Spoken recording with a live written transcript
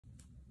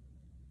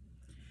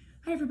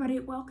Hi everybody,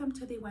 welcome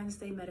to the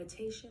Wednesday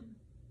meditation.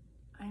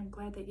 I am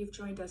glad that you've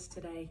joined us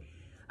today.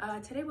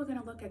 Today we're going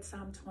to look at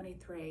Psalm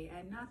 23,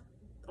 and not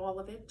all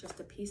of it, just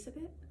a piece of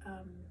it.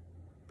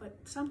 But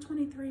Psalm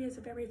 23 is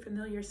a very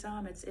familiar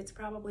psalm. It's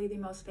probably the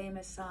most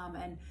famous psalm,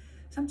 and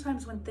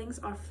sometimes when things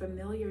are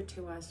familiar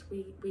to us,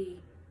 we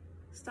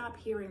stop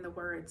hearing the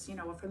words. You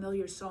know, a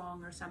familiar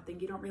song or something,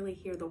 you don't really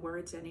hear the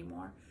words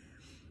anymore.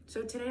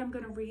 So today I'm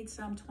going to read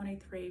Psalm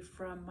 23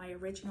 from my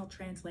original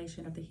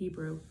translation of the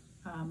Hebrew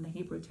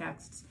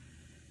texts.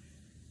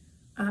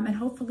 And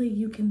hopefully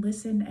you can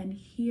listen and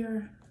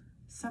hear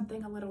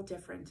something a little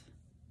different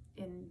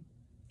in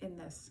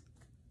this.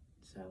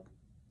 So,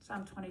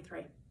 Psalm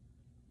 23.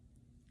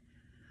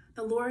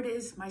 The Lord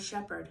is my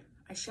shepherd.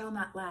 I shall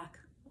not lack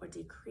or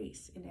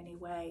decrease in any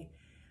way.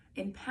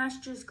 In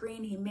pastures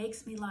green, he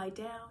makes me lie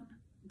down.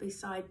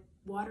 Beside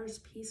waters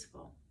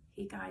peaceful,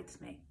 he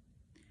guides me.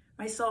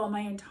 My soul,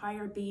 my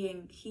entire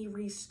being, he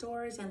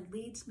restores and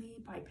leads me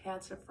by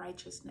paths of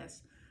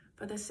righteousness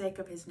for the sake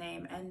of his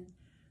name. And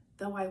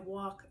though I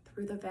walk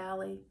through the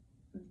valley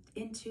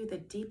into the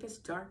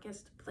deepest,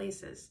 darkest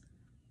places,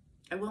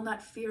 I will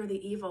not fear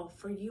the evil,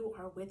 for you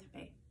are with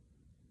me.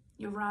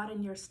 Your rod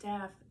and your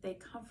staff, they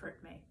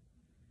comfort me.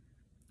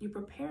 You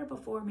prepare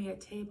before me a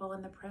table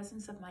in the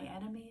presence of my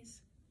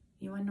enemies.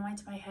 You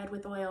anoint my head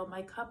with oil.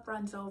 My cup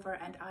runs over,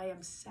 and I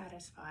am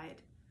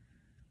satisfied.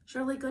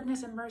 Surely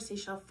goodness and mercy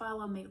shall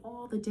follow me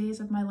all the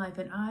days of my life,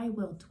 and I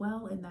will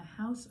dwell in the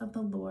house of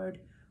the Lord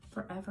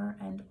forever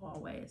and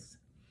always.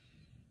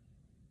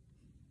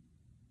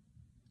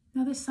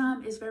 Now, this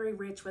psalm is very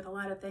rich with a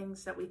lot of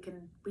things that we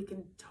can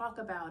talk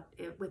about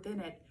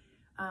within it,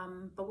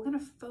 but we're going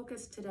to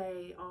focus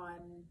today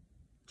on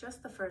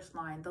just the first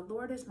line. The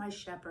Lord is my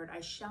shepherd;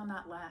 I shall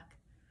not lack,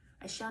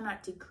 I shall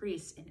not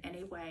decrease in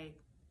any way.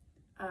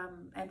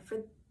 And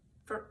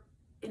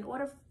in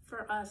order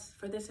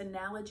for this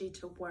analogy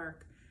to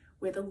work,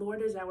 where the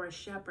Lord is our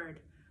shepherd,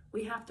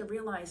 we have to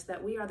realize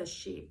that we are the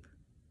sheep.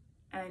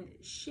 And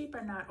sheep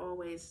are not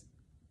always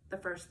the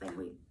first thing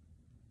we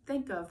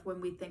think of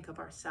when we think of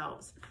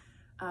ourselves.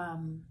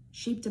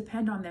 Sheep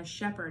depend on their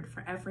shepherd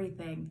for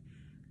everything.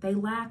 They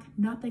lack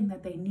nothing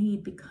that they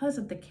need because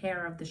of the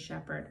care of the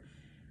shepherd.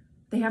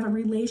 They have a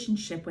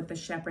relationship with the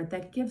shepherd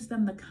that gives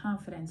them the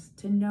confidence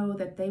to know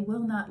that they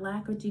will not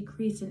lack or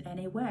decrease in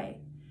any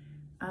way.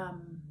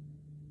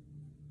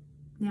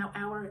 Now,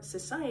 our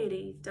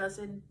society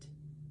doesn't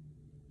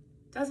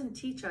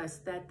teach us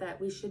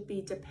that we should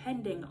be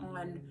depending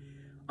on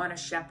a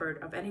shepherd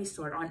of any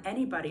sort, on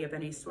anybody of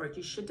any sort.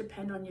 You should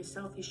depend on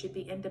yourself. You should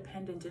be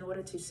independent in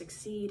order to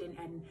succeed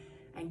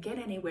and get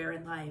anywhere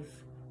in life.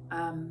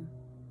 And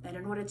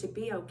in order to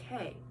be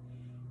okay,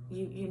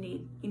 you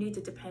need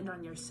to depend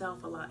on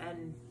yourself a lot.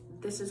 And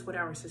this is what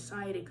our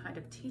society kind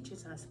of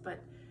teaches us.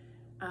 But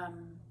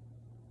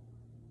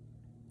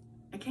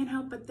I can't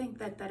help but think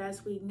that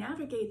as we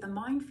navigate the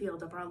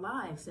minefield of our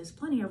lives, there's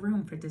plenty of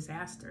room for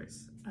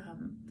disasters.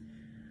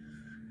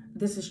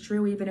 This is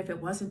true even if it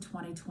wasn't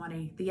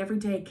 2020. The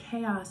everyday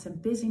chaos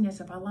and busyness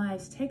of our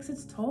lives takes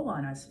its toll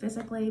on us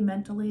physically,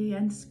 mentally,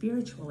 and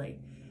spiritually.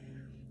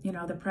 You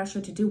know, the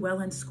pressure to do well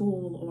in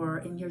school or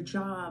in your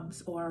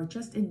jobs or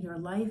just in your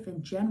life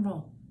in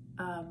general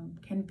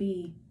can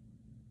be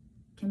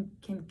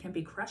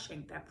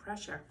crushing. That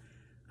pressure,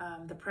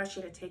 the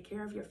pressure to take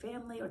care of your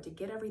family or to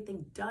get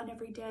everything done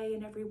every day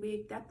and every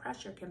week, that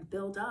pressure can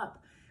build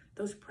up.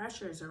 Those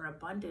pressures are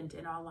abundant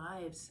in our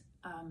lives.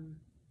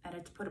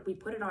 And we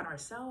put it on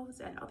ourselves,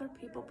 and other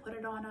people put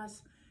it on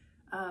us.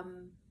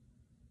 And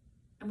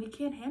we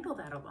can't handle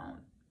that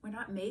alone. We're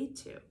not made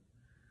to.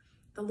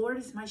 The Lord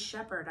is my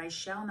shepherd, I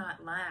shall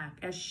not lack.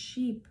 As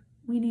sheep,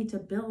 we need to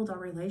build our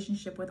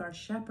relationship with our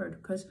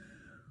shepherd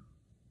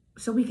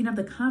so we can have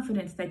the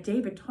confidence that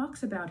David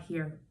talks about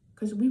here,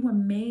 because we were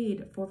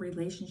made for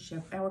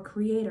relationship. Our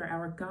Creator,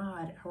 our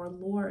God, our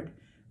Lord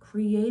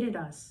created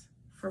us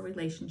for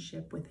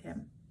relationship with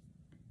him.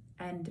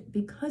 And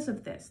because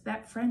of this,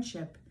 that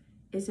friendship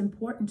is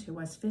important to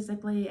us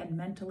physically and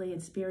mentally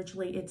and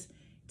spiritually. It's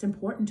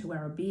important to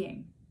our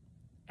being.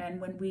 And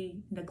when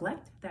we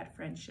neglect that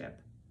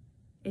friendship,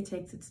 it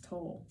takes its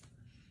toll.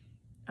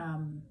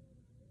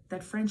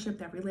 That friendship,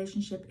 that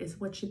relationship is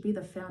what should be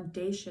the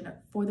foundation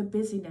for the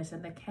busyness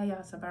and the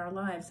chaos of our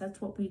lives.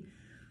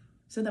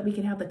 So that we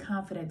can have the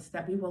confidence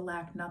that we will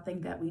lack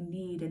nothing that we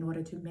need in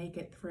order to make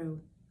it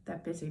through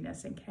that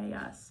busyness and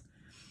chaos.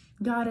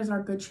 God is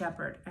our good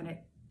shepherd, and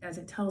as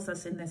it tells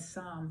us in this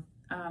psalm,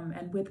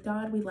 and with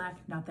God we lack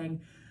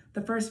nothing.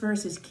 The first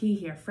verse is key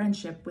here.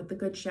 Friendship with the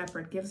good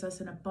shepherd gives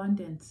us an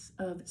abundance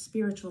of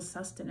spiritual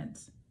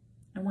sustenance.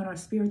 And when our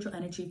spiritual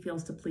energy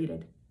feels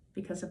depleted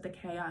because of the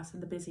chaos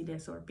and the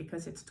busyness, or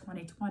because it's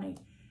 2020,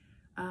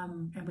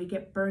 and we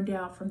get burned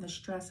out from the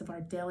stress of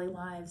our daily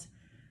lives,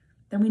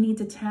 then we need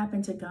to tap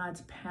into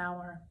God's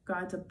power,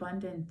 God's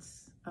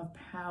abundance of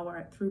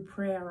power through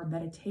prayer or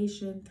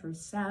meditation, through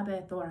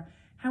Sabbath, or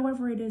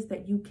however it is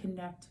that you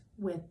connect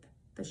with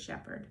the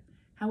shepherd,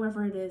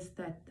 however it is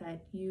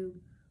that you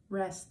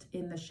rest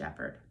in the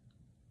shepherd.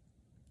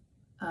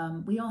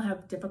 We all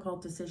have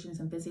difficult decisions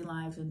and busy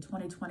lives, and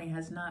 2020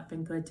 has not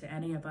been good to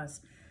any of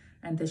us.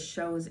 And this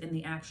shows in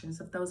the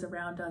actions of those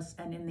around us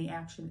and in the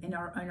action in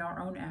our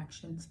own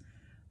actions.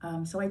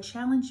 So I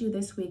challenge you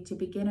this week to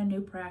begin a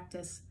new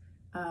practice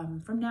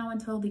from now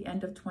until the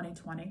end of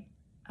 2020,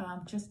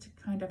 just to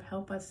kind of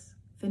help us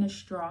finish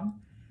strong.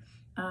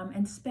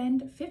 And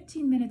spend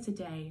 15 minutes a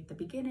day at the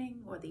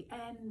beginning or the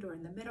end or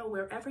in the middle,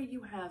 wherever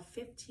you have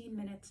 15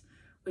 minutes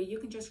where you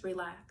can just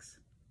relax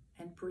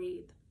and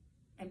breathe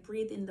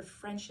in the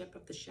friendship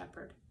of the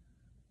shepherd.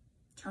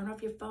 Turn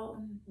off your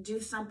phone, do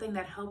something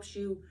that helps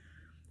you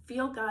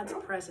feel God's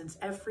presence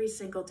every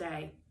single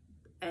day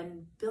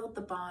and build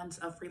the bonds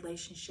of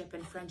relationship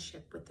and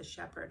friendship with the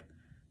shepherd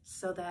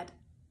so that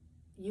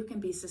you can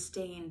be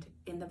sustained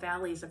in the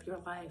valleys of your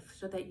life,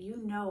 so that you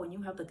know and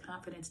you have the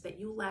confidence that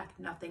you lack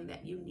nothing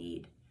that you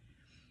need.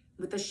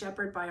 With the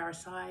shepherd by our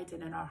sides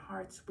and in our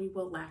hearts, we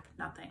will lack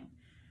nothing.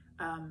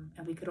 And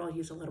we could all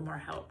use a little more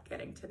help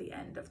getting to the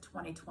end of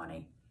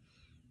 2020.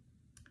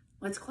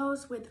 Let's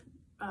close with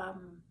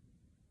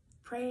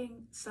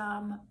praying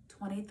Psalm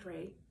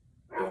 23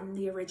 in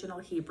the original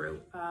Hebrew.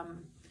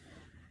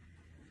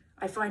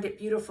 I find it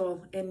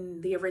beautiful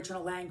in the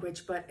original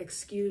language, but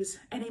excuse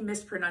any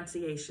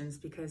mispronunciations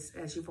because,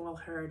 as you've all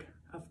heard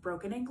of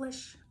broken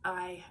English,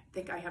 I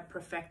think I have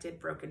perfected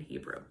broken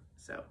Hebrew.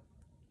 So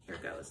here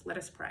goes. Let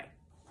us pray.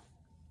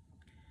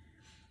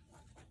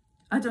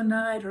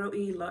 Adonai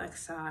ro'i lo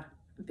echsar,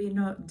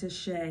 bino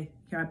deshe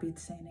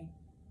yarbitseni.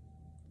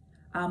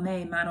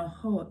 Almei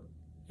manohot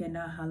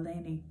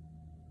yenahaleni.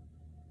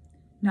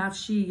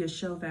 Nafshi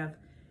yeshovev.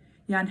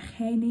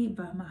 Yancheni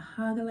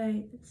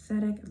v'mahagale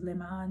tzedek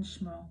leman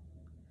shmo,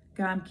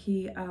 gam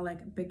ki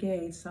alek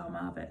begay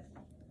salmavet,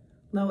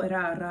 lo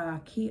ira ra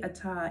ki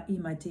ata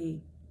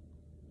imadi.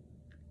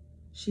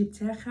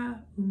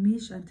 Shibtecha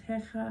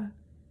umishantecha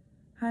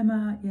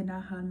haima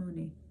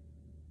yenahalmuni,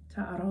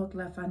 ta'arot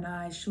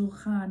lefanai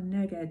shulchan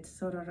neged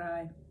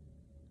sodorai.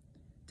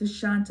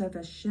 Deshanta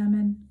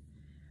v'shemen,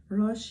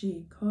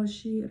 roshi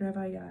koshi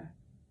revaya.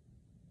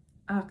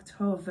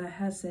 Aktov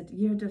v'hesed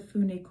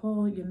yirdafuni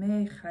kol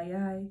yemei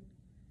chayai.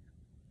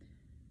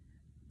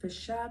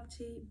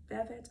 V'shabti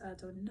bevet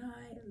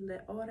Adonai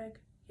leorek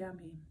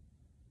yamim.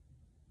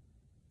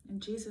 In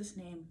Jesus'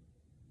 name,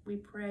 we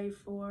pray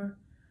for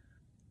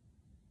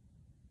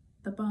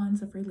the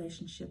bonds of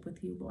relationship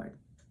with you, Lord.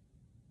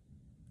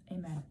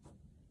 Amen.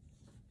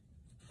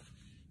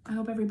 I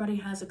hope everybody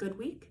has a good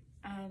week,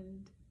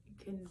 and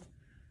you can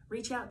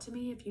reach out to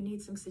me if you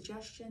need some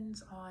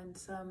suggestions on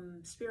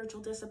some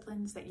spiritual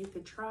disciplines that you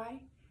could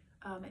try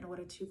in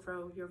order to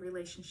grow your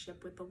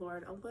relationship with the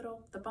Lord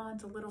the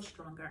bonds a little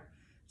stronger,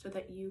 so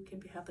that you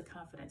can have the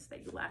confidence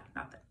that you lack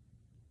nothing.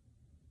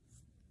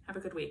 Have a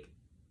good week.